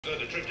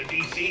The trip to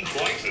DC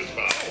twice as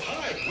far. Oh,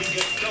 hi. We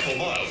get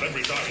double miles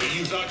every time we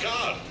use our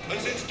card.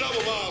 And since double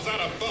miles out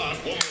of fun,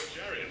 one more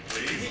chariot,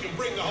 please. We can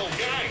bring the whole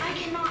gang. I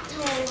cannot tow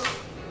alone.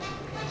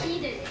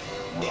 Either.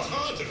 It's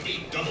hard to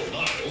beat double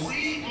miles.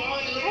 Read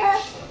my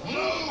lips.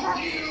 No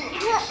new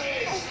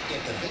access.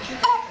 Get the Venture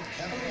Card from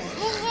Capital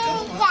One for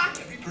double miles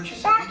for every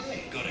purchase every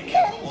day. Go to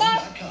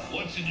CapitalOne.com.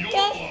 What's in your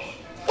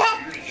wallet?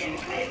 You're in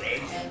John,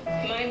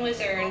 right? Mine was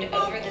earned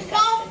over the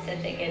South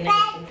Pacific in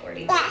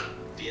 1943.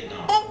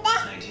 Vietnam,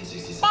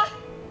 1967.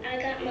 I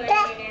got mine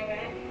in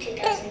Iraq,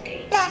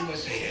 2003.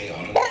 USAA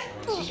Auto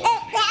Insurance is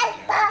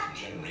ultimately from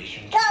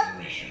generation to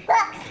generation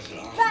because it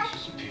offers a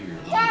superior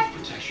level of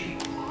protection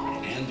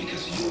and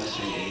because the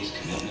USAA's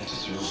commitment to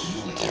serve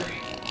the military,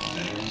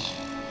 veterans,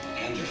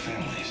 and their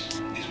families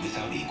is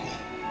without equal.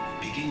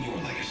 Begin your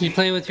legacy. You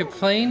playing with your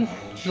plane?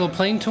 Little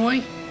plane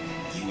toy?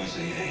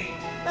 USAA.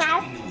 We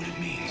know what it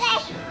means to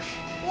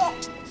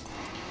serve.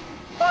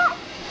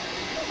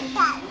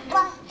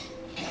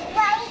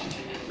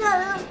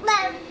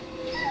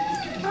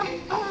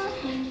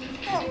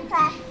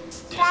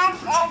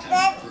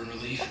 Burn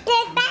relief.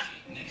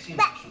 Nexium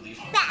helps relieve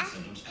harmful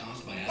symptoms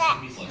caused by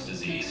acid reflux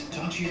disease.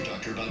 Talk to your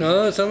doctor about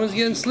Oh, someone's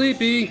getting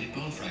sleepy.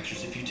 bone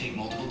fractures if you take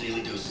multiple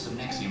daily doses of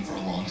Nexium for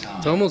a long time.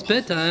 It's almost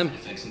bedtime. Side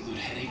effects include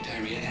headache,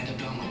 diarrhea, and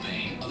abdominal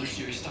pain. Other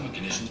serious stomach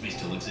conditions may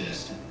still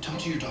exist. Talk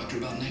to your doctor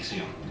about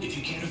Nexium. If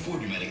you can't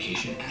afford your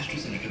medication,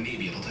 AstraZeneca may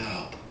be able to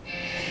help.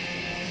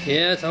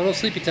 Yeah, it's almost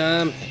sleepy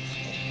time.